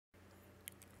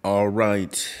All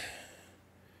right.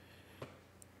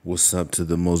 What's up to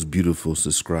the most beautiful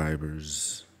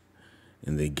subscribers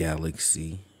in the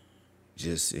galaxy?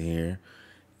 Just here.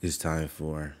 It's time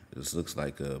for this looks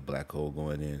like a black hole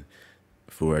going in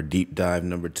for our deep dive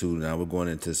number 2. Now we're going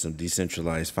into some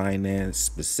decentralized finance,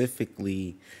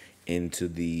 specifically into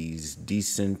these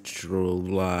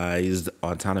decentralized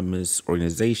autonomous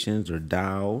organizations or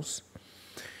DAOs.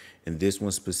 And this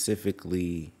one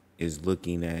specifically is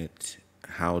looking at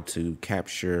how to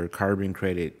capture carbon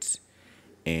credits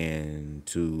and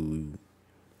to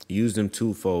use them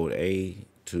twofold: A,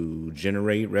 to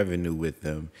generate revenue with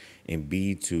them, and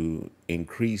B, to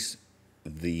increase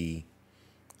the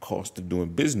cost of doing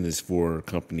business for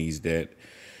companies that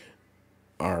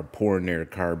are poor in their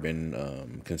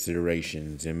carbon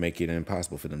considerations and make it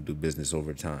impossible for them to do business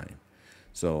over time.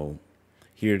 So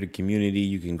here at the community,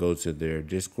 you can go to their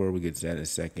Discord. We'll get to that in a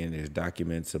second. There's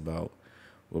documents about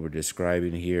what we're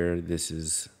describing here. This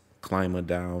is Klima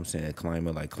DAO. I'm saying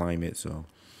Klima like climate. So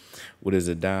what is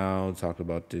a DAO? Talk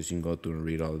about this. You can go through and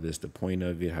read all of this. The point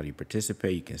of it, how do you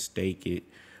participate? You can stake it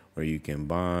or you can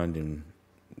bond, and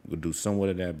we'll do somewhat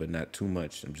of that, but not too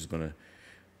much. I'm just going to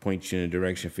point you in a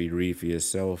direction for you to read for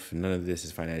yourself. None of this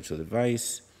is financial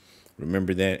advice.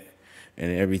 Remember that.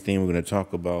 And everything we're going to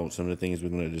talk about, some of the things we're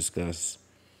going to discuss.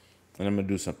 And I'm going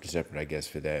to do something separate, I guess,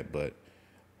 for that, but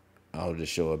I'll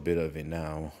just show a bit of it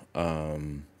now.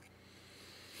 I'm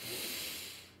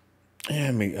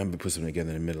going to put something together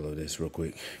in the middle of this real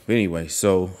quick. But anyway,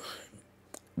 so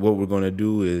what we're going to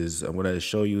do is I'm going to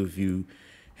show you, if you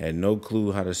had no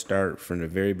clue how to start from the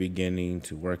very beginning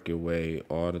to work your way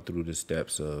all through the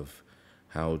steps of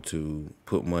how to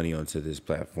put money onto this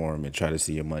platform and try to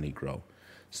see your money grow.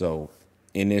 So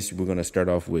in this, we're going to start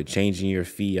off with changing your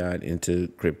fiat into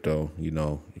crypto. You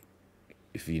know,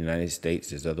 if you're United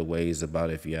States, there's other ways about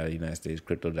it. If you're out of the United States,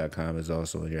 crypto.com is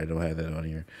also here. I don't have that on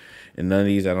here. And none of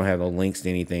these, I don't have no links to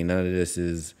anything. None of this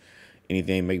is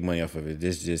anything make money off of it.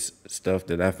 This is just stuff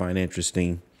that I find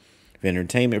interesting for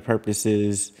entertainment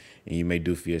purposes, and you may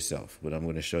do for yourself. But I'm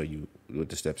going to show you what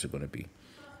the steps are going to be.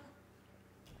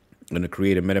 I'm going to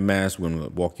create a MetaMask. We're going to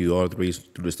walk you all through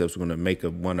the steps. We're going to make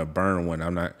a burn one.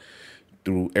 I'm not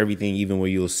through everything, even where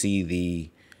you'll see the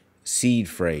seed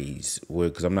phrase,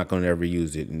 because I'm not going to ever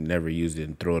use it and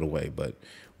throw it away, but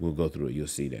we'll go through it. You'll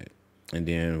see that. And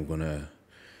then we're going to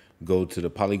go to the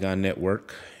Polygon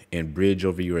network and bridge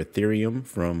over your Ethereum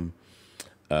from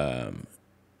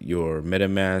your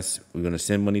MetaMask. We're going to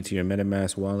send money to your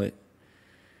MetaMask wallet.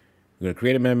 We're going to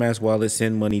create a MetaMask wallet,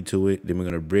 send money to it. Then we're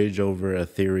going to bridge over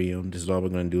Ethereum. This is all we're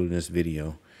going to do in this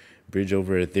video. Bridge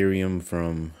over Ethereum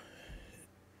from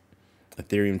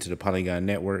Ethereum to the Polygon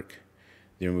network.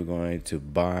 Then we're going to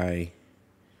buy,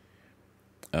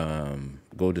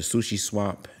 go to Sushi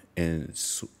Swap and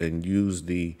use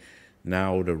the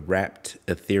wrapped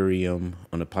Ethereum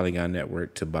on the Polygon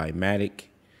network to buy Matic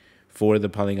for the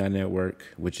Polygon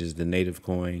network, which is the native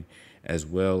coin, as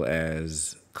well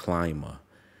as Klima.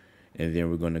 And then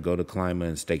we're going to go to Klima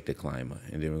and stake the Klima.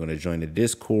 And then we're going to join the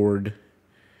Discord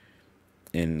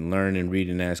and learn and read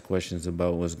and ask questions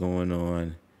about what's going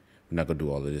on. I'm not going to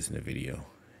do all of this in the video.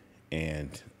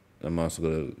 And I'm also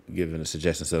going to give a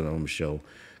suggestion so that I'm going to show,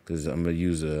 because I'm going to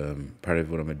use part of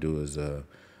what I'm going to do is a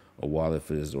wallet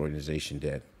for this organization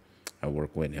that I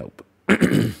work with and help.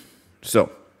 So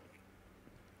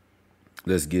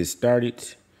let's get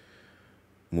started.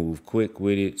 Move quick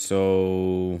with it.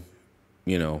 So,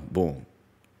 you know, boom.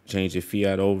 Change your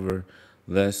fiat over.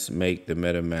 Let's make the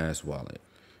MetaMask wallet.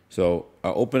 So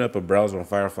I'll open up a browser on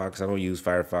Firefox. I don't use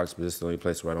Firefox, but this is the only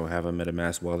place where I don't have a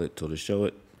MetaMask wallet. So to show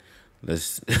it, we're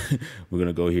going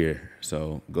to go here.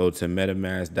 So go to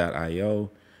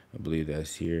metamask.io. I believe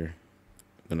that's here.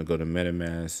 I'm going to go to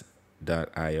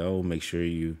metamask.io. Make sure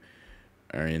you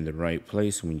are in the right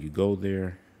place when you go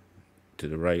there. To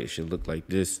the right, it should look like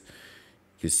this.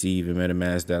 You can see even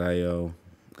metamask.io.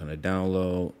 I'm going to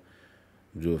download.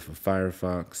 Do it for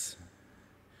Firefox.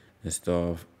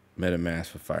 Install MetaMask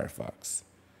for Firefox.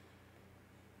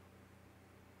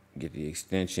 Get the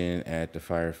extension, add to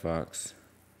Firefox.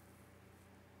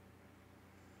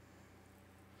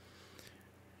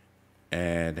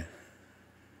 Add.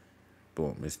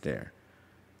 Boom, it's there.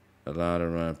 Allow to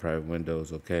run private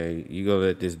windows. Okay, you go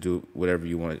let this do whatever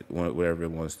you want, whatever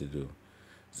it wants to do.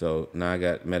 So now I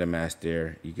got MetaMask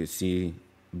there. You can see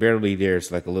barely there.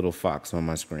 It's like a little fox on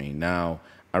my screen. Now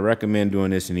I recommend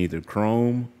doing this in either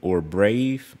Chrome or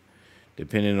Brave,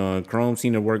 depending on Chrome.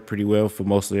 Seem to work pretty well for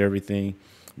mostly everything.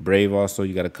 Brave also,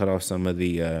 you got to cut off some of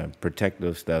the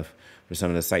protective stuff for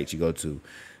some of the sites you go to.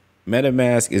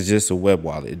 MetaMask is just a web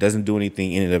wallet. It doesn't do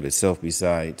anything in and of itself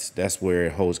besides that's where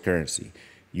it holds currency.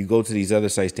 You go to these other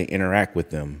sites to interact with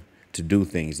them, to do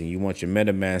things, and you want your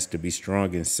MetaMask to be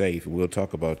strong and safe. We'll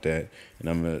talk about that, and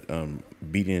I'm gonna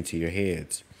beat it into your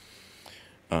heads.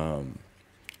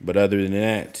 But other than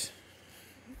that,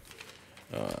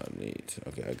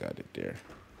 okay, I got it there.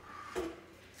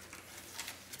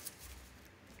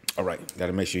 All right,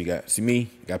 gotta make sure you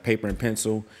got paper and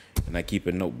pencil, and I keep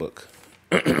a notebook.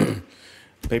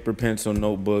 Paper, pencil,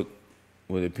 notebook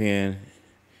with a pen,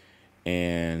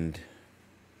 and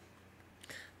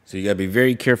so you gotta be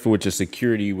very careful with your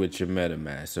security with your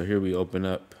MetaMask. So here we open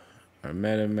up our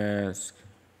MetaMask.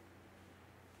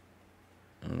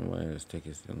 I don't know why it's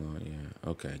taking so long. Yeah,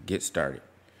 okay, get started.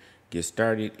 Get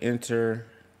started, enter.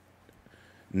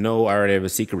 No, I already have a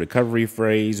secret recovery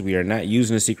phrase. We are not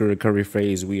using the secret recovery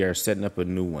phrase. We are setting up a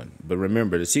new one. But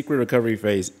remember, the secret recovery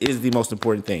phrase is the most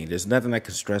important thing. There's nothing I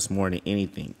can stress more than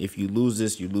anything. If you lose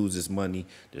this, you lose this money.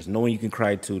 There's no one you can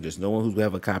cry to. There's no one who will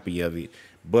have a copy of it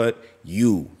but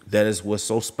you. That is what's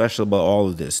so special about all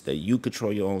of this, that you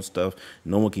control your own stuff.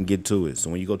 No one can get to it.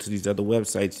 So when you go to these other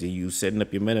websites and you setting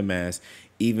up your MetaMask,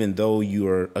 even though you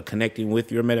are connecting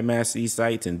with your MetaMask, these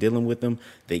sites, and dealing with them,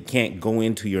 they can't go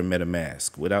into your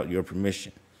MetaMask without your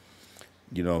permission.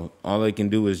 You know, all they can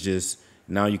do is just,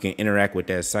 now you can interact with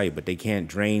that site, but they can't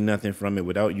drain nothing from it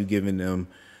without you giving them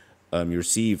your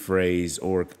seed phrase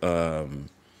or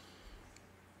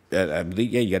I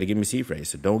believe, yeah, you got to give them a seed phrase.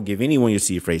 So don't give anyone your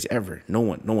seed phrase ever. No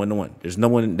one. There's no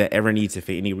one that ever needs it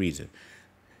for any reason.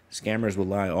 Scammers will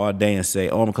lie all day and say,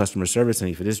 "Oh, I'm customer service,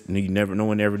 and for this, no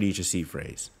one ever needs your seed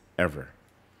phrase ever."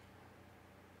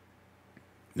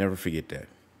 Never forget that.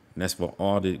 And that's for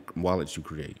all the wallets you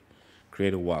create.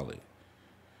 Create a wallet.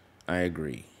 I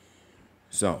agree.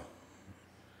 So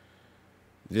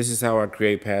this is how I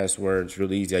create passwords.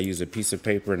 Really easy. I use a piece of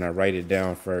paper and I write it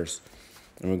down first.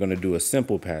 And we're going to do a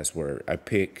simple password. I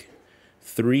pick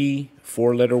 3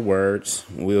 4-letter words.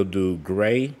 We'll do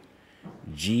gray,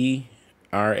 GRAY.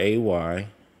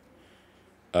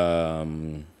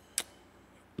 Then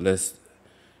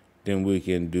we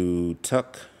can do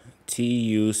tuck,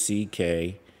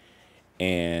 TUCK,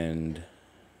 and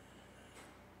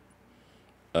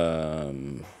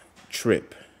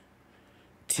trip,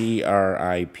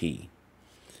 TRIP.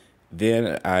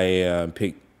 Then I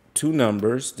pick 2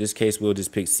 numbers. This case we'll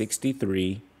just pick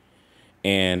 63,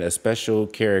 and a special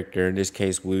character. In this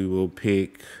case we will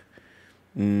pick,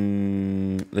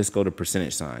 let's go to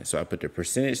percentage sign. So I put the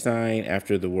percentage sign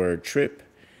after the word trip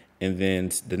and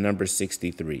then the number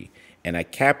 63, and I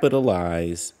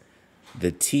capitalize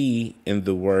the T in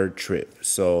the word trip.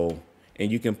 So,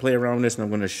 and you can play around with this, and I'm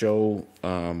going to show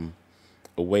a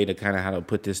way to kind of how to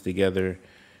put this together,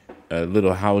 a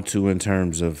little how-to in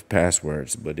terms of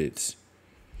passwords. But it's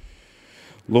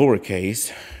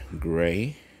lowercase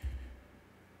gray,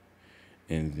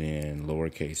 and then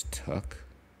lowercase tuck,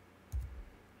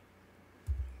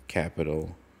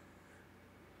 capital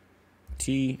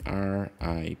TRIP,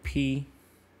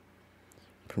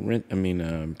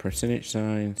 percentage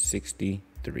sign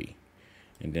 63,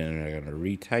 and then I'm gonna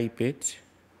retype it.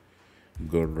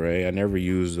 Gray. I never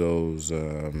use those.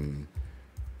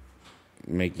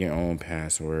 Make your own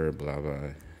password. Blah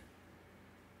blah.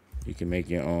 You can make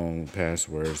your own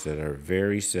passwords that are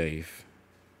very safe.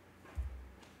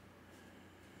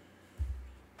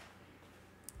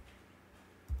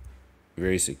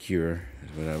 Very secure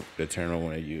is the term I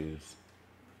want to use.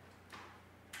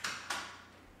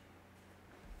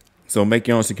 So make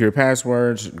your own secure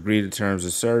passwords, agree to terms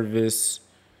of service,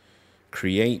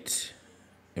 create.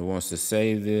 It wants to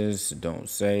save this, don't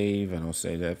save. I don't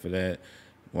save that for that.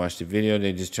 Watch the video.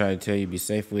 They just try to tell you be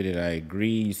safe with it. I agree.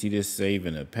 You see this, save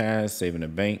in the past, save in the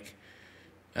bank.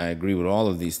 I agree with all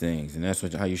of these things, and that's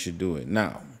how you should do it.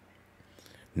 Now,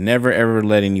 never ever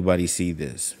let anybody see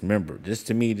this. Remember, this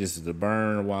to me, this is the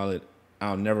burner wallet.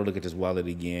 I'll never look at this wallet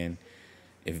again.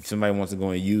 If somebody wants to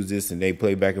go and use this and they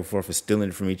play back and forth for stealing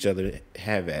it from each other,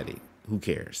 have at it. Who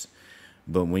cares?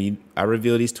 But when I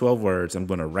reveal these 12 words, I'm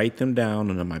going to write them down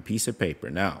on my piece of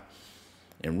paper. Now,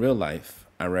 in real life,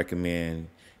 I recommend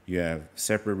you have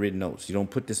separate written notes. You don't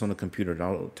put this on a computer.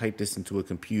 Don't type this into a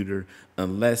computer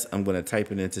unless I'm going to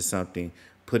type it into something,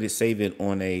 save it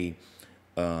on a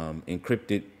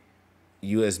encrypted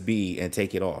USB and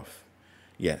take it off.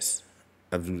 Yes,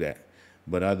 I'll do that.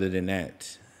 But other than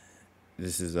that,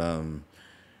 this is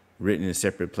written in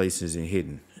separate places and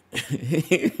hidden.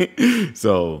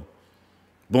 So,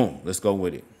 boom, let's go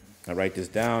with it. I write this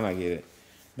down. I get it.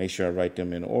 Make sure I write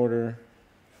them in order.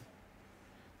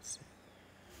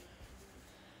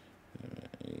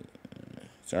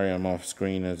 Sorry, I'm off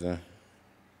screen I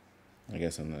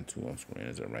guess I'm not too off screen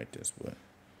as I write this, but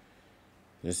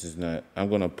This is not, I'm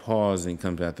going to pause and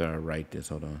come after I write this.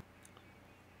 Hold on.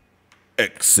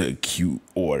 Execute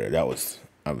order. I was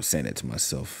saying that to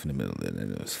myself in the middle of it,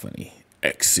 and it was funny.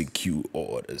 Execute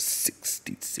order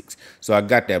 66. So I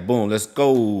got that. Boom. Let's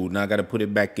go. Now I got to put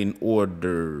it back in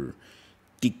order.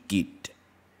 Ticket.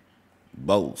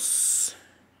 Boss.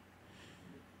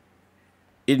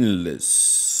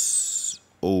 Endless.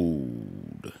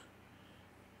 Old.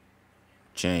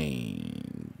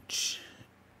 Change.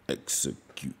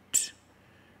 Execute.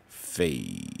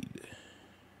 Fade.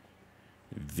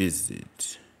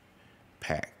 Visit.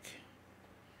 Pack.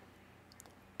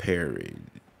 Parrot.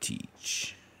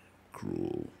 Teach.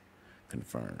 Cruel.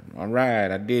 Confirm. All right,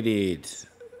 I did it.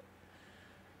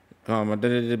 Blah, blah,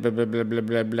 blah, blah, blah,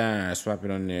 blah, blah. Swap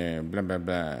it on there. Blah, blah,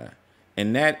 blah.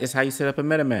 And that is how you set up a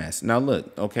MetaMask. Now,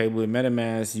 look, okay, with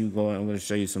MetaMask, I'm going to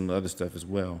show you some other stuff as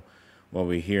well while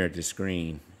we're here at the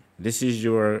screen. This is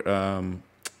your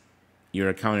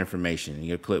account information,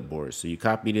 your clipboard. So you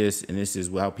copy this, and this is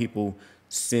how people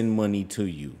send money to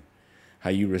you. How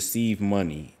you receive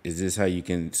money. Is this how you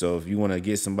can, so if you want to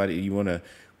get somebody, you want to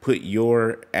put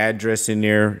your address in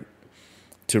there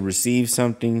to receive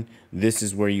something, this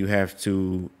is where you have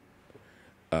to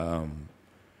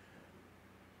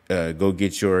go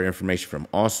get your information from.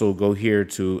 Also, go here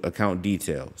to account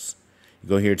details.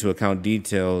 Go here to account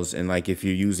details, and like if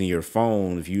you're using your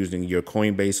phone, if you're using your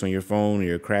Coinbase on your phone, or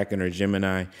your Kraken or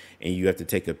Gemini, and you have to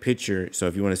take a picture. So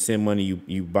if you want to send money,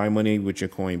 you buy money with your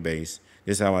Coinbase.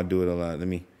 This is how I do it a lot. Let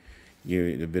me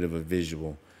give you a bit of a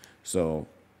visual. So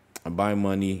I buy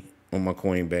money on my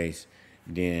Coinbase.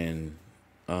 Then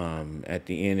at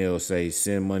the end, it'll say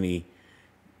send money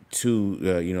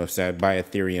to, say I buy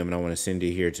Ethereum and I want to send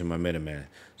it here to my MetaMask.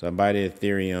 So I buy the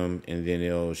Ethereum, and then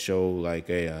it'll show like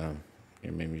a,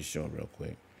 here, maybe just show it real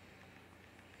quick.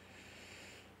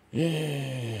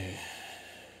 Yeah.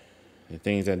 The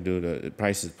things I do, the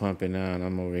price is pumping now, and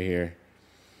I'm over here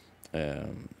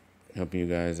helping you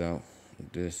guys out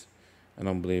with this. I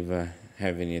don't believe I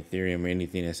have any Ethereum or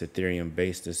anything that's Ethereum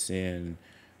based to send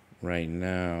right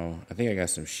now. I think I got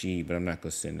some SHI, but I'm not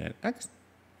going to send that. I'm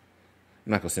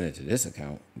not going to send it to this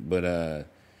account, but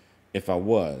if I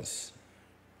was,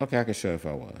 okay, I can show if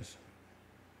I was.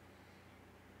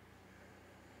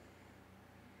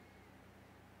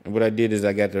 And what I did is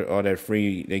I got all that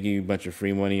free, they give you a bunch of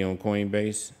free money on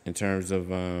Coinbase in terms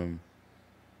of,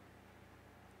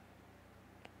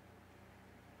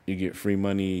 you get free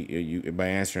money by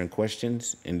answering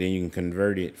questions, and then you can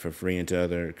convert it for free into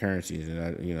other currencies. And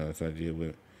that's what I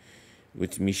did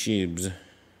with me shibs.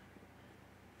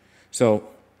 So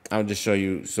I'll just show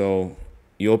you. So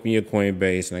you open your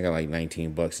Coinbase, and I got like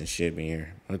 $19 in shipping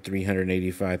here. On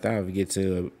 385,000. If you get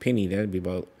to a penny, that'd be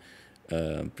about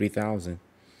 3,000.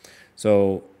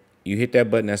 So you hit that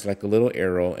button. That's like a little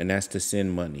arrow, and that's to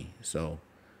send money. So,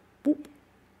 boop,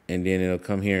 and then it'll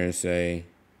come here and say,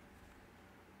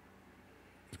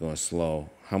 it's going slow,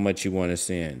 how much you want to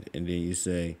send, and then you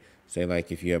say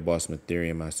like if you have bought some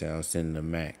Ethereum, I say I'll send the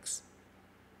max.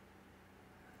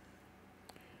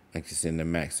 I can send the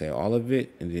max, say all of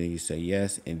it, and then you say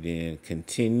yes, and then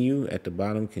continue at the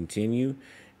bottom, continue,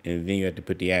 and then you have to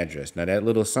put the address. Now that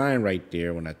little sign right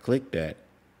there, when I click that,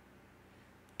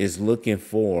 is looking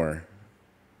for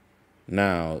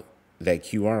now that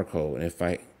QR code. And if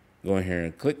I go in here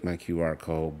and click my QR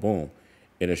code, boom,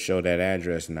 it'll show that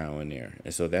address now in there.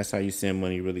 And so that's how you send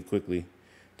money really quickly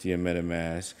to your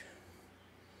MetaMask.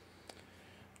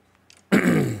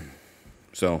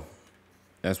 So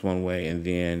that's one way. And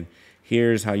then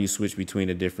here's how you switch between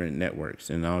the different networks.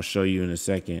 And I'll show you in a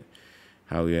second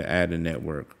how you add a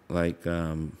network. Like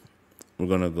we're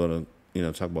going to go to,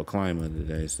 talk about Klima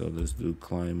today. So let's do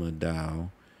Klima DAO.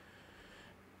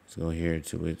 Let's go here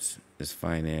to its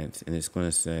finance, and it's going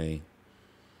to say,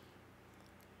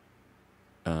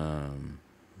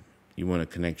 you want to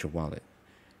connect your wallet.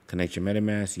 Connect your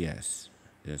MetaMask? Yes.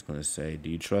 Then it's going to say, do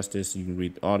you trust this? You can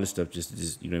read all this stuff.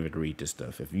 Just you don't have to read this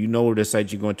stuff. If you know the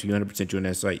site you're going to, 100% you're on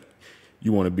that site,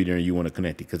 you want to be there and you want to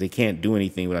connect it, because they can't do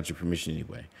anything without your permission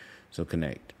anyway. So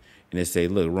connect. And it say,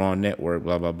 look, wrong network,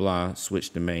 blah, blah, blah,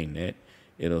 switch to mainnet.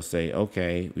 It'll say,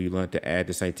 okay, we want to add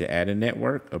the site to add a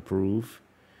network, approve.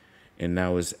 And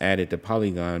now it's added to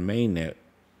Polygon mainnet,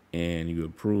 and you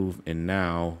approve. And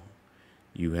now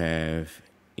you have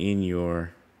in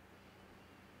your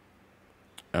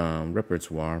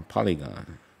repertoire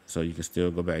Polygon. So you can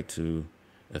still go back to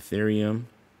Ethereum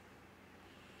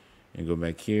and go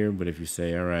back here. But if you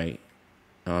say, all right,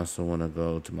 I also want to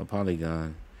go to my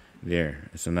Polygon there.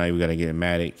 So now we got to get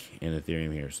Matic and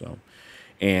Ethereum here. So,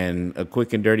 and a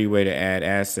quick and dirty way to add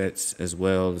assets as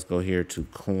well. Let's go here to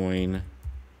coin.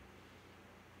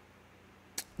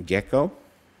 Gecko.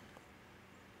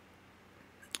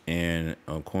 And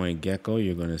on Coin Gecko,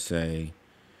 you're going to say,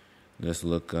 let's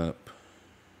look up,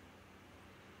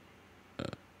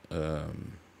 we're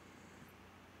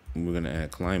going to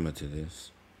add Klima to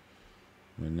this.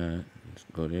 Why not? Let's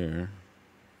go there.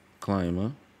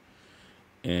 Klima.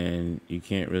 And you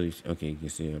can't really, okay, you can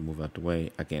see it move out the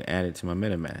way. I can add it to my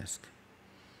MetaMask.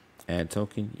 Add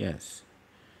token, yes.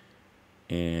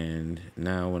 And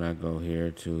now when I go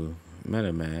here to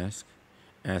MetaMask,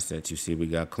 assets, you see we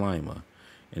got Klima.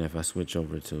 And if I switch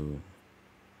over to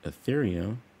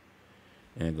Ethereum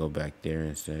and go back there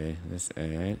and say, let's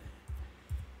add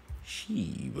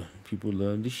Sheeb. People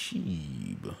love the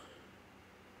Sheeb.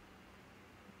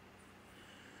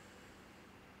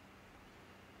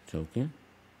 Token.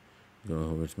 Go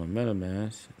over to my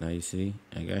MetaMask. Now you see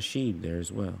I got Sheeb there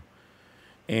as well.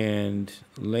 And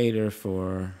later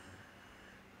for,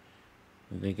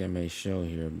 I think I may show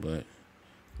here, but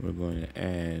we're going to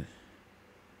add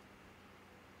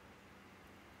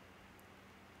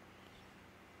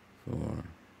for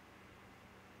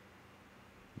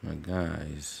my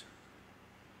guys,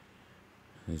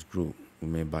 this group. We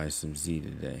may buy some Z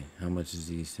today. How much is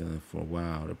Z selling for?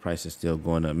 Wow, the price is still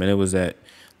going up. Man, it was at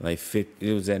like 50,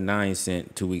 it was at 9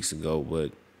 cents 2 weeks ago,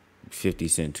 but 50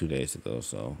 cents 2 days ago.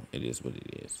 So it is what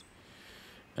it is.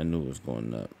 I knew it was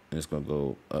going up, and it's gonna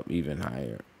go up even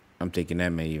higher. I'm thinking that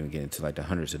may even get into like the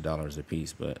hundreds of dollars a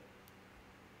piece, but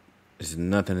this is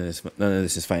nothing. None of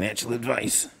this is financial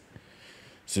advice.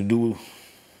 So do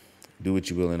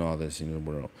what you will in all this in the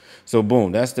world. So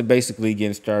boom, that's the basically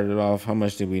getting started off. How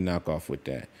much did we knock off with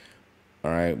that?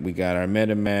 All right, we got our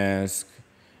MetaMask,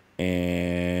 and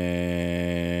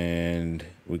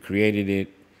we created it,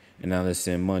 and now let's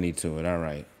send money to it. All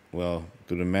right. Well,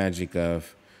 through the magic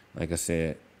of, like I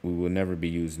said, we will never be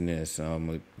using this. So I'm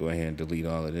gonna go ahead and delete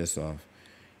all of this off.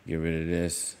 Get rid of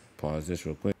this. Pause this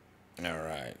real quick. All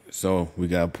right, so we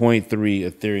got 0.3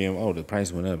 Ethereum. Oh, the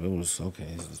price went up. It was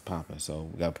okay. This is popping. So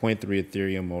we got 0.3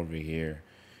 Ethereum over here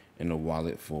in the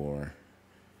wallet for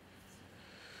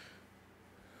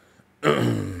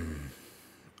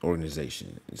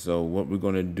organization. So what we're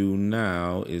gonna do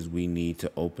now is we need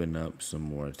to open up some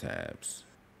more tabs.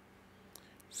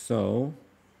 So,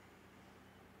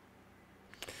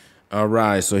 all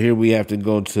right. So here we have to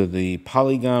go to the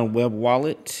Polygon web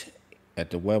wallet. At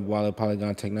the web wallet,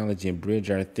 Polygon technology, and bridge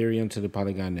our Ethereum to the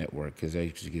Polygon network. Because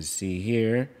as you can see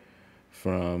here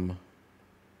from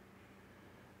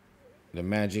the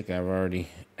magic, I've already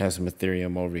have some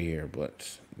Ethereum over here.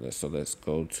 But let's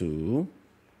go to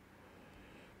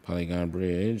Polygon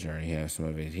bridge. I already have some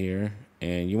of it here.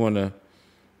 And you want to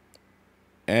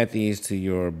add these to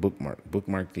your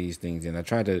bookmark these things. And I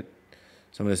tried to,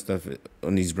 some of this stuff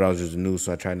on these browsers are new,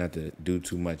 so I try not to do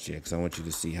too much yet because I want you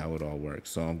to see how it all works.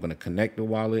 So I'm going to connect the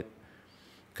wallet,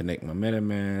 connect my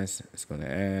MetaMask. It's going to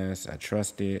ask, I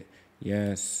trust it.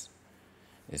 Yes.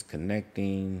 It's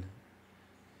connecting.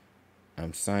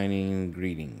 I'm signing.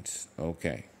 Greetings.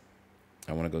 Okay.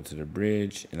 I want to go to the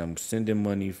bridge, and I'm sending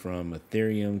money from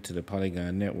Ethereum to the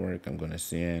Polygon network. I'm going to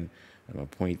send, I'm a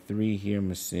 0.3 here. I'm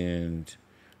going to send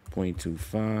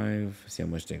 0.25. See how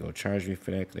much they go charge me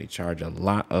for that. They charge a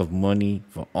lot of money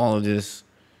for all of this.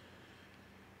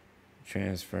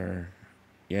 Transfer.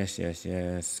 Yes, yes,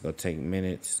 yes. It's gonna take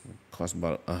minutes. Cost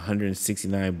about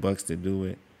 $169 to do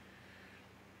it.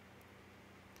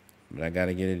 But I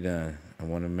gotta get it done. I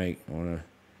wanna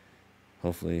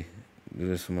hopefully do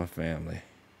this for my family.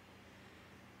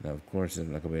 Now, of course,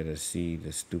 I'm not gonna be able to see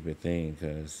the stupid thing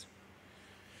because,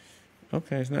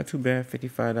 okay, it's not too bad.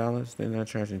 $55. They're not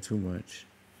charging too much.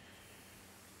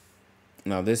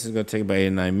 Now, this is going to take about 8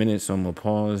 or 9 minutes, so I'm going to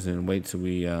pause and wait till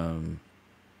we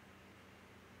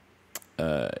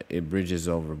it bridges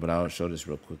over. But I'll show this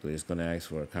real quickly. It's going to ask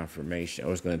for a confirmation,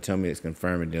 or it's going to tell me it's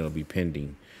confirmed and it'll be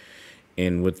pending.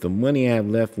 And with the money I have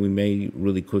left, we may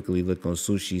really quickly look on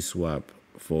Sushi Swap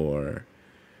for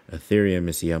Ethereum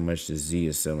and see how much the Z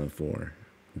is selling for.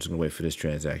 I'm just going to wait for this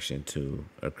transaction to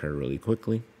occur really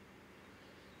quickly.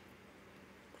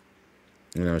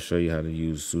 And I'll show you how to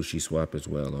use Sushi Swap as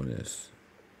well on this.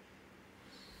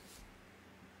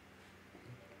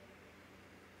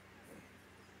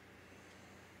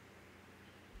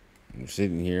 I'm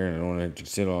sitting here and I don't want to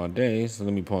sit all day, so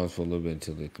let me pause for a little bit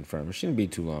until they confirm. It shouldn't be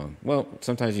too long. Well,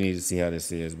 sometimes you need to see how this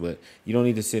is, but you don't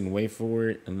need to sit and wait for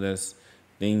it unless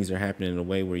things are happening in a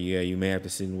way where, yeah, you may have to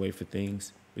sit and wait for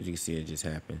things, but you can see it just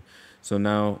happened. So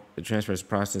now the transfer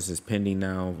process is pending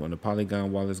now on the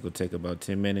Polygon wallet. It's going to take about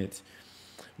 10 minutes.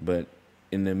 But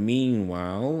in the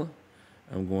meanwhile,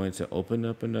 I'm going to open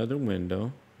up another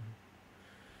window,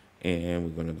 and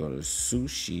we're going to go to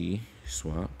Sushi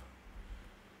Swap.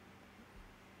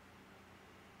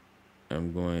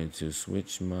 I'm going to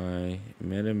switch my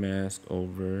MetaMask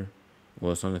over.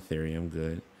 Well, it's on Ethereum.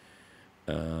 Good.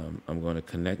 I'm going to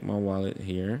connect my wallet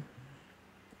here.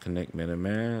 Connect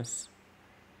MetaMask.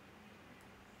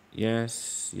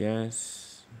 Yes,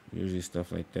 yes. Usually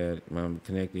stuff like that. When I'm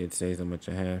connected, it says how much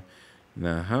I have.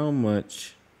 Now, how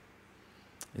much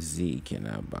Z can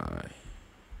I buy?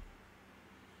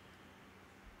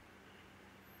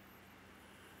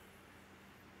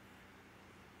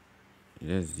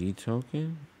 That's Z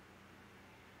token?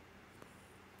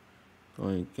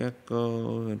 Going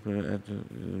gecko.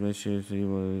 Make sure you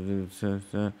want to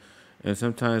do. And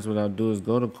sometimes what I'll do is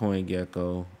go to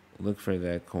CoinGecko, look for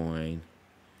that coin,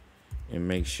 and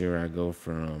make sure I go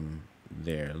from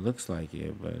there. Looks like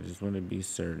it, but I just want to be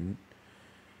certain.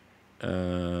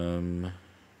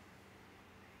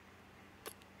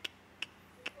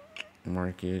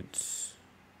 Markets,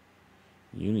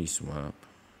 Uniswap.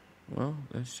 Well,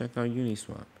 let's check out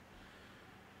Uniswap.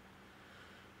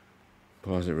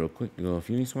 Pause it real quick to go off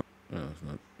Uniswap. No,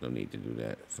 no need to do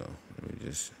that. So let me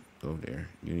just go there.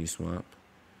 Uniswap.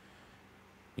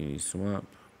 Uniswap.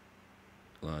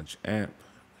 Launch app.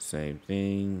 Same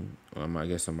thing. I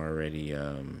guess I'm already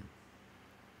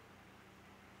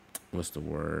what's the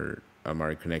word? I'm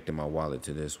already connecting my wallet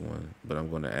to this one, but I'm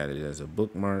going to add it as a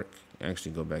bookmark.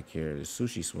 Actually, go back here to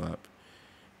SushiSwap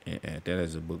and add that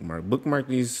as a bookmark. Bookmark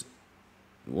these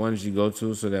ones you go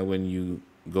to so that when you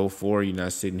go for, you're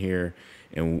not sitting here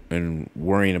and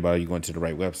worrying about you going to the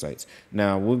right websites.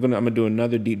 Now I'm gonna do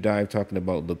another deep dive talking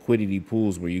about liquidity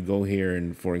pools where you go here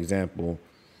and, for example,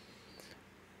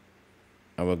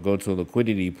 I would go to a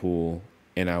liquidity pool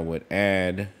and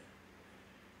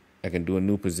I can do a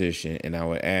new position and I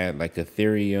would add like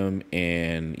Ethereum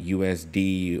and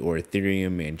USD or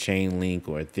Ethereum and Chainlink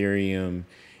or Ethereum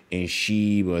and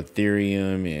SHIB or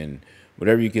Ethereum and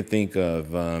whatever you can think of,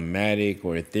 Matic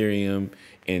or Ethereum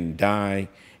and DAI.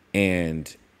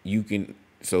 And you can,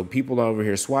 so people are over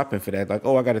here swapping for that, like,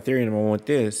 oh, I got Ethereum, I want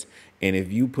this. And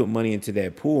if you put money into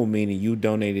that pool, meaning you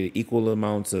donated equal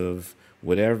amounts of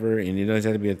whatever, and it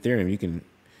doesn't have to be Ethereum, you can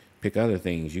pick other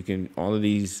things. You can, all of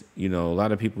these, a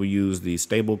lot of people use the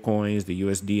stable coins, the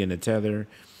USD and the Tether,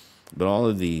 but all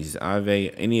of these,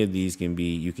 Aave, any of these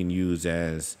you can use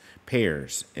as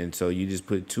pairs. And so you just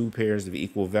put two pairs of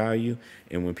equal value.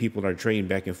 And when people are trading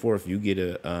back and forth, you get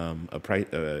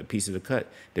a piece of the cut,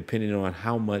 depending on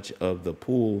how much of the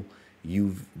pool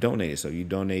you've donated. So you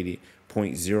donated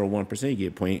 0.01%, you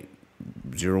get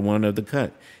 0.01 of the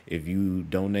cut. If you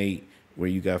donate where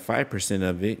you got 5%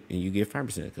 of it, and you get 5%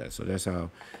 of the cut. So that's how,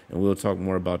 and we'll talk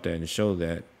more about that and show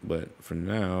that. But for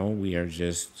now, we are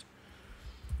just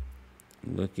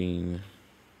looking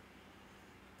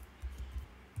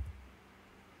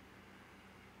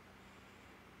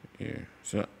here.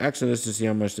 So actually, let's just see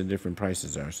how much the different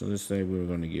prices are. So let's say we were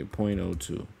going to get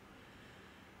 0.02,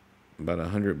 about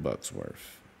 $100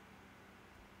 worth.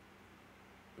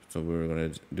 So we were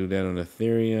going to do that on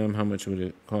Ethereum. How much would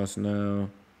it cost now?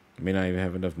 May not even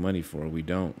have enough money for it. We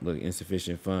don't. Look,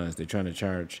 insufficient funds. They're trying to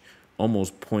charge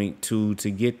almost 0.2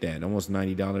 to get that, almost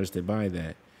 $90 to buy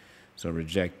that. So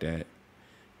reject that.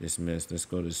 Dismiss. Let's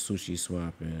go to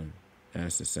SushiSwap and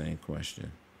ask the same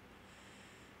question.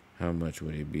 How much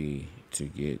would it be to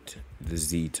get the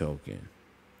Z token?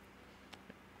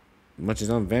 Much as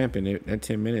I'm vamping it, that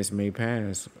 10 minutes may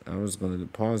pass. I was going to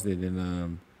pause it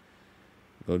and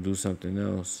go do something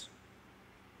else.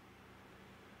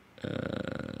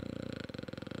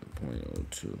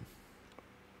 0.02.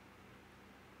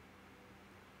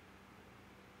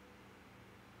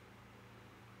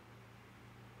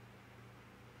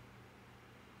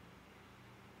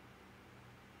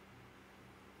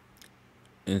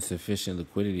 Insufficient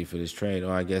liquidity for this trade.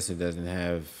 Oh, I guess it doesn't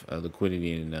have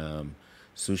liquidity in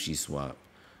SushiSwap,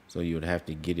 so you would have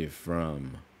to get it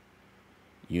from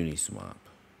Uniswap.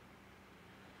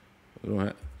 We don't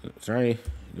have, sorry,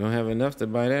 you don't have enough to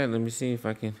buy that. Let me see if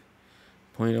I can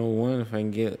 0.01, if I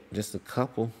can get just a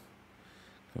couple.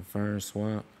 Confirm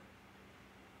swap.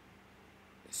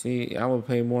 See, I would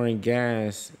pay more in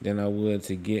gas than I would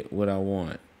to get what I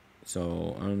want.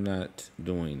 So I'm not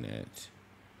doing that.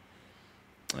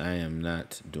 I am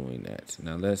not doing that.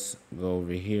 Now let's go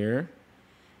over here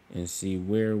and see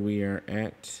where we are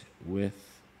at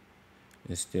with,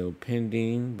 it's still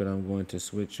pending, but I'm going to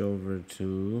switch over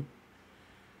to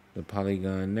the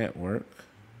Polygon network.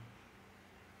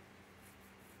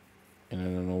 And I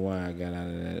don't know why I got out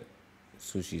of that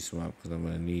SushiSwap, because I'm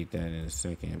going to need that in a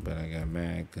second, but I got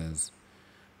mad because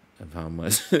of how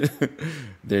much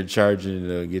they're charging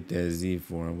to get that Z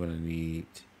for. I'm going to need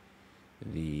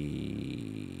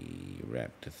the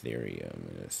wrapped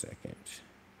Ethereum in a second.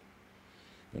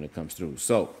 when it comes through.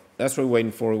 So that's what we're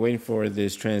waiting for. We're waiting for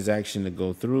this transaction to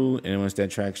go through, and once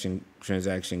that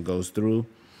transaction goes through,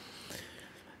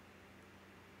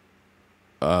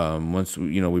 once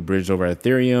we bridged over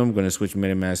Ethereum, I'm going to switch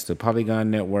MetaMask to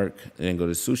Polygon network, and then go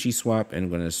to Sushi Swap, and I'm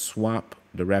going to swap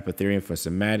the wrap Ethereum for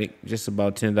some Matic, just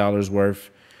about $10 worth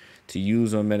to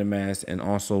use on MetaMask, and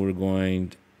also we're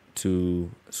going to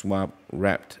swap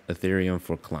wrapped Ethereum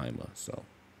for Klima. So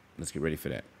let's get ready for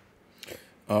that.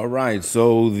 All right,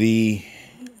 so the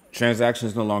transaction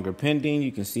is no longer pending.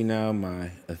 You can see now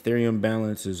my Ethereum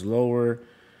balance is lower.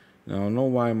 Now, I don't know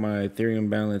why my Ethereum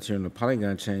balance here in the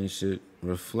Polygon chain should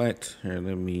reflect. Here,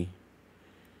 let me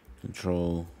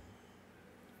control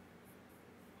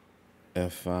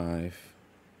F5.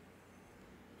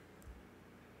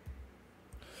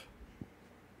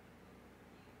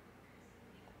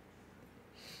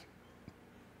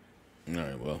 All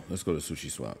right, well, let's go to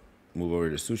Sushi Swap. Move over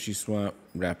to Sushi Swap,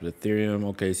 wrap Ethereum.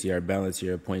 Okay, see our balance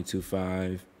here at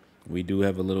 0.25. We do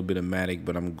have a little bit of Matic,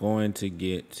 but I'm going to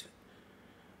get,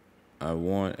 I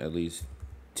want at least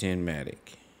 10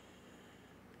 Matic.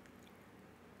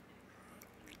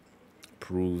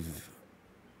 Prove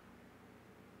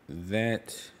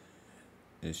that.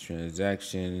 This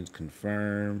transaction,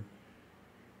 confirm.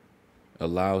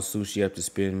 Allow Sushi app to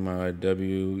spend my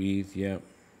WETH. Yep,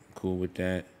 cool with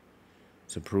that.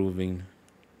 It's approving.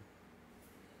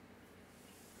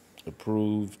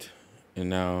 Approved. And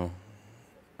now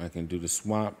I can do the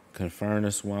swap, confirm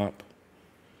the swap.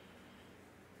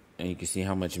 And you can see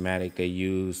how much Matic they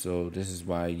use. So this is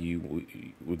why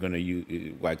we're gonna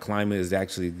use, why Klima is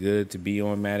actually good to be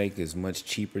on Matic. It's much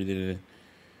cheaper than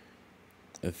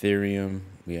Ethereum.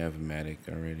 We have Matic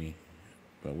already,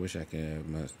 but I wish I could have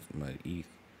my ETH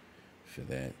for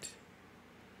that.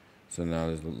 So now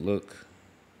let's look,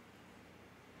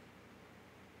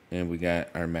 and we got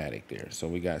our Matic there. So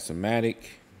we got some Matic.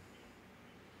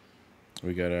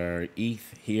 We got our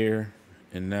ETH here,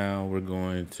 and now we're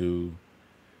going to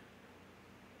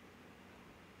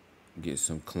get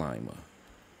some Klima.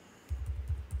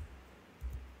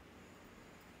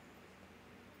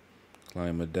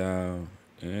 Klima DAO,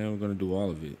 and we're gonna do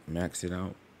all of it. Max it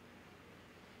out.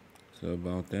 So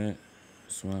about that,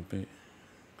 swap it,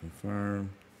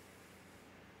 confirm.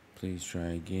 Please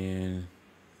try again.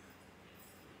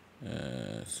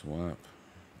 Swap,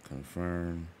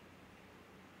 confirm.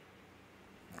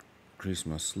 Increase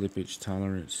my slippage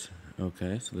tolerance.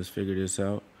 Okay, so let's figure this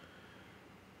out.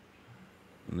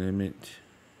 Limit.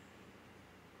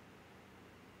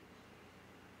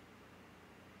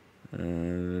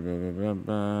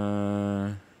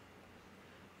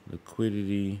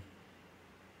 Liquidity.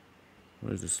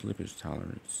 Where's the slippage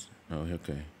tolerance? Oh,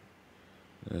 okay.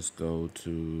 Let's go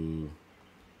to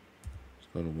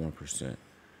 1%.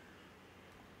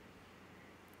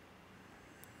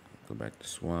 Go back to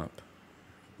swap.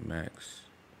 Max.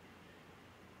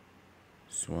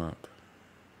 Swap.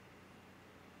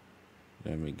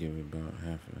 Let me give it about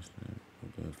half of this.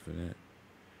 We'll go for that.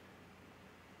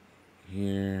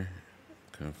 Here,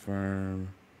 confirm.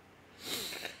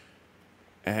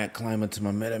 Add Klima to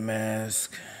my MetaMask.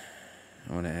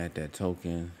 I want to add that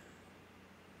token.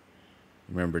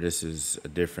 Remember, this is a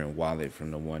different wallet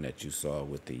from the one that you saw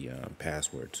with the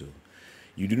password to.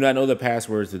 You do not know the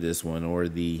password to this one or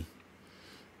the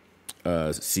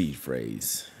seed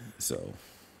phrase. So.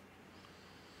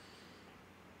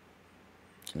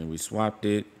 And we swapped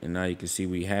it, and now you can see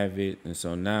we have it. And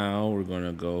so now we're going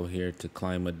to go here to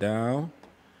Klima DAO.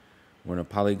 We're in a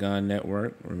Polygon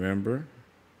network, remember?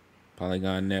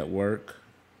 Polygon network.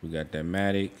 We got that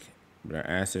Matic. With our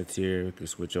assets here, we can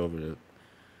switch over to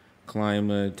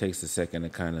Klima. It takes a second to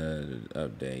kind of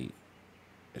update.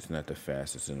 It's not the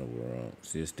fastest in the world.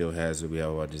 See, it still has it. We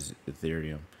have all this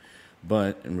Ethereum.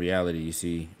 But in reality, you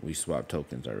see, we swapped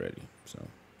tokens already. So,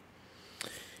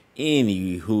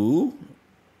 anywho,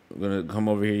 we're going to come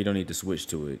over here. You don't need to switch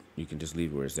to it. You can just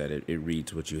leave it where it's at. It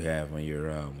reads what you have on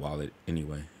your wallet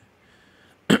anyway.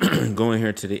 Going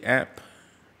here to the app.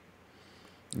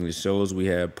 And it shows we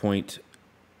have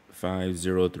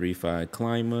 0.5035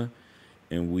 Klima.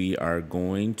 And we are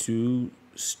going to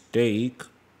stake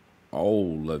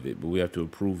all of it. But we have to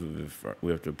approve of it.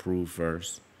 We have to approve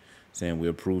first. Saying we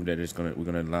approve that we're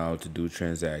gonna allow it to do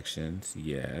transactions.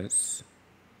 Yes.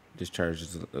 This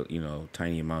charges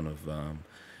tiny amount of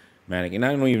Matic, and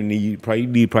I don't even need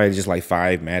probably just like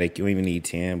 5 Matic. You don't even need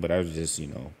 10, but I was just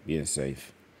being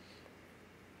safe.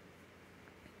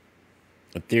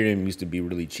 Ethereum used to be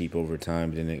really cheap over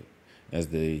time, then as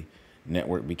the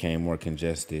network became more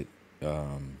congested,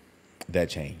 that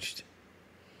changed.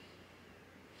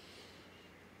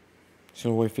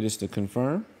 So wait for this to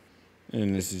confirm.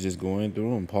 And this is just going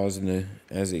through. I'm pausing it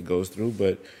as it goes through,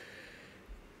 but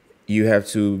you have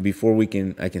to, before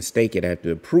I can stake it, I have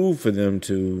to approve for them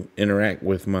to interact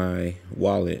with my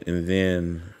wallet, and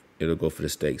then it'll go for the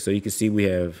stake. So you can see we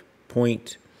have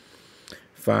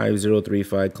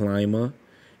 0.5035 Klima,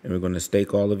 and we're going to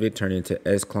stake all of it, turn it into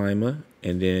S Klima,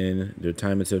 and then the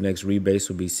time until next rebase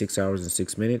will be 6 hours and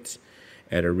 6 minutes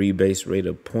at a rebase rate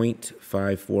of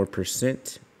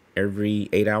 0.54% every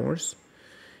 8 hours.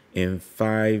 In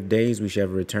 5 days, we should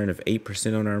have a return of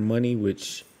 8% on our money,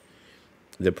 which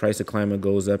the price of Klima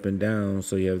goes up and down,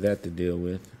 so you have that to deal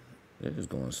with. They're just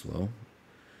going slow. You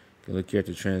can look here at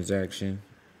the transaction.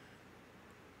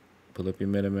 Pull up your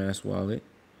MetaMask wallet.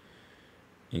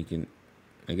 You can,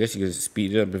 I guess you can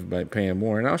speed it up by paying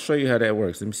more, and I'll show you how that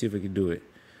works. Let me see if we can do it.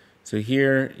 So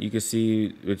here you can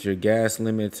see what your gas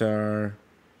limits are,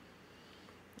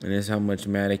 and this is how much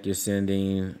Matic you're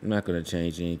sending. I'm not going to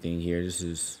change anything here. This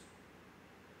is,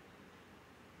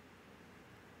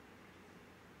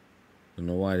 I don't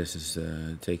know why this is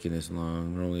taking this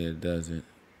long. Normally it doesn't.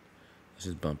 Let's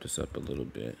just bump this up a little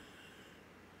bit.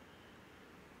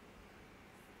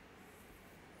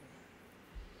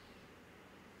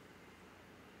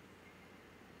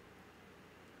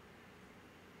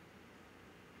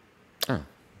 Oh,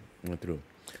 went through.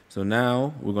 So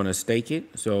now we're going to stake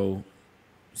it. So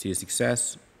see a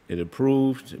success. It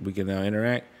approved. We can now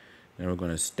interact. Now we're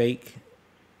going to stake.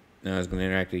 Now it's going to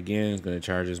interact again. It's going to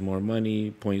charge us more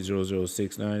money.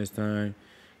 0.0069 this time.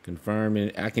 Confirm.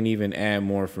 And I can even add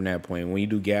more from that point. When you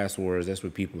do gas wars, that's where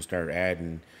people start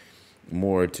adding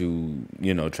more to,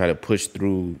 you know, try to push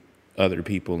through other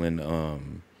people in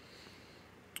on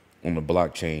the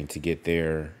blockchain to get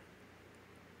their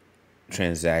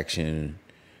transaction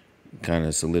kind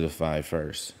of solidified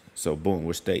first. So boom,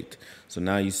 we're staked. So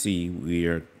now you see we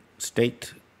are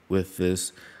staked with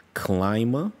this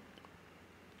Klima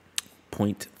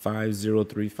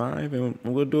 0.5035, and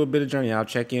we'll do a bit of journey. I'll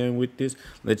check in with this,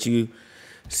 let you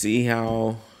see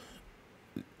how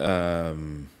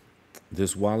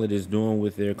this wallet is doing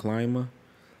with their Klima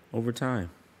over time.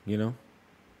 You know,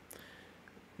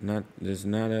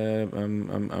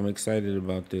 I'm excited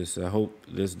about this. I hope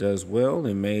this does well.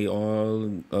 It may all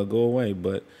go away,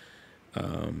 but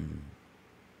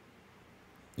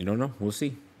you don't know. We'll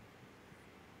see.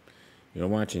 You're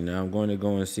watching now. I'm going to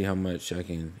go and see how much I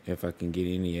can, if I can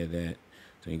get any of that.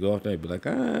 So you go off there, be like,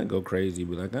 go crazy,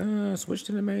 be like, switch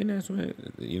to the main. That's what,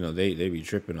 you know, they be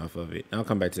tripping off of it. I'll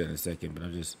come back to that in a second, but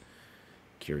I'm just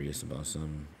curious about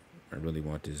something. I really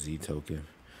want this Z token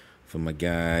for my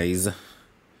guys.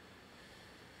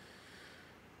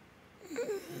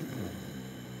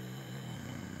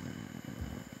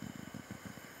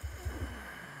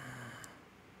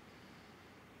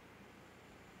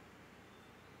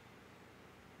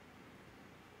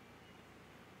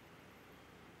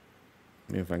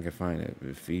 If I can find it,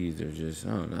 the fees are just,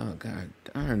 oh no, god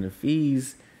darn, the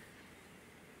fees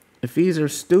are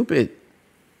stupid.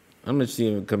 I'm gonna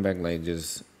see him come back like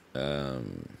just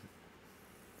early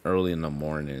in the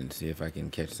morning and see if I can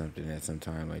catch something at some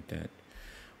time like that,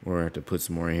 or I have to put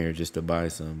some more in here just to buy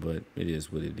some. But it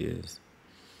is what it is.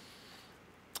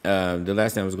 The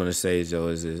last thing I was gonna say is, so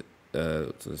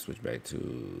let's switch back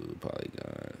to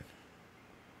Polygon.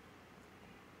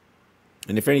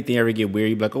 And if anything ever get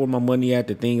weird, you're like, oh, where my money at?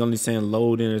 The thing only saying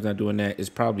load and it's not doing that. It's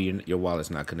probably your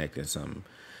wallet's not connecting something.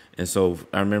 And so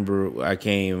I remember I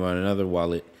came on another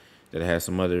wallet that had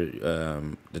some other,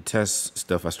 the test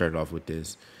stuff. I started off with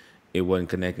this. It wasn't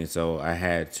connecting. So I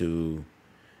had to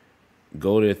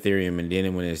go to Ethereum, and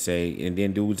then when it say, and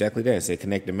then do exactly that. It said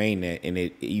connect the mainnet, and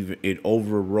it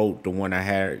overwrote the one I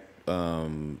had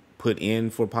put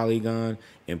in for Polygon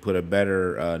and put a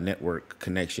better network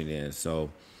connection in.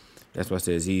 So that's why I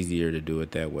say it's easier to do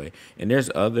it that way. And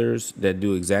there's others that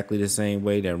do exactly the same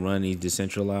way, that run these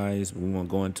decentralized. We won't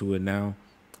go into it now.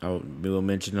 We'll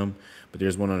mention them. But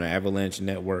there's one on the Avalanche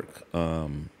network,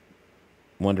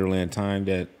 Wonderland Time,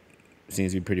 that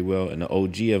seems to be pretty well. And the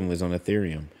OG of them is on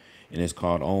Ethereum, and it's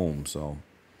called Ohm. So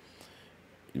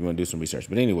you want to do some research.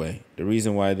 But anyway, the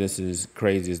reason why this is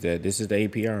crazy is that this is the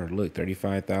APR. Look,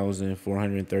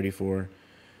 35,434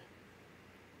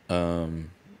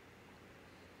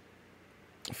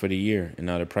 for the year, and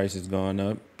now the price is going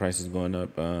up.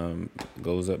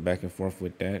 Goes up back and forth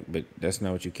with that, but that's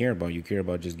not what you care about. You care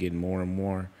about just getting more and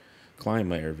more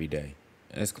Klima every day.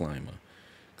 That's Klima,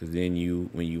 because then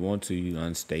when you want to, you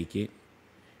unstake it,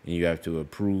 and you have to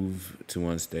approve to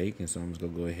unstake. And so I'm just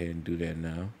gonna go ahead and do that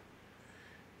now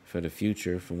for the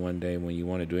future, for one day when you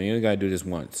want to do it. You only gotta do this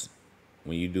once.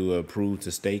 When you do approve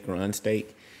to stake or unstake,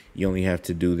 you only have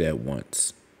to do that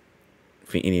once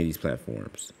for any of these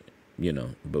platforms.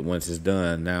 But once it's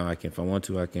done, now I can, if I want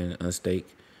to, I can unstake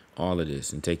all of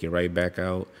this and take it right back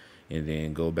out, and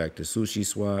then go back to Sushi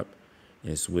Swap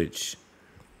and switch.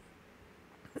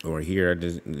 Or here,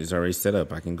 it's already set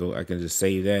up. I can just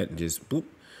save that and just boop,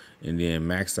 and then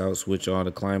max out, switch all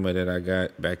the Klima that I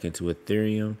got back into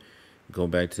Ethereum, go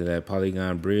back to that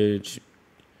Polygon bridge,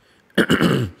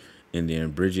 and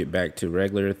then bridge it back to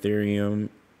regular Ethereum,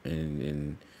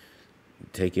 and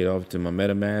take it off to my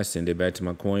MetaMask, send it back to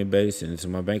my Coinbase and into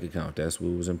my bank account. That's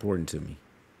what was important to me.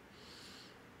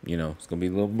 It's gonna be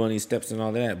little money steps and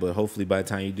all that, but hopefully by the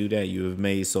time you do that, you have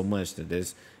made so much that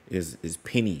this is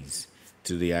pennies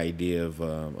to the idea of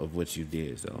what you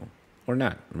did. So, or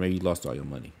not, or maybe you lost all your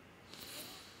money.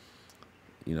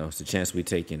 It's a chance we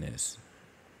take in this.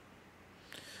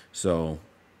 So,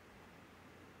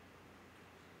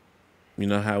 you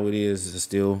know how it is. I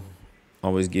still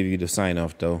always give you the sign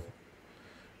off though.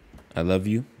 I love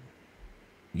you.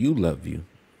 You love you.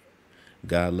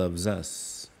 God loves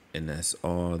us. And that's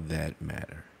all that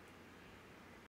matter.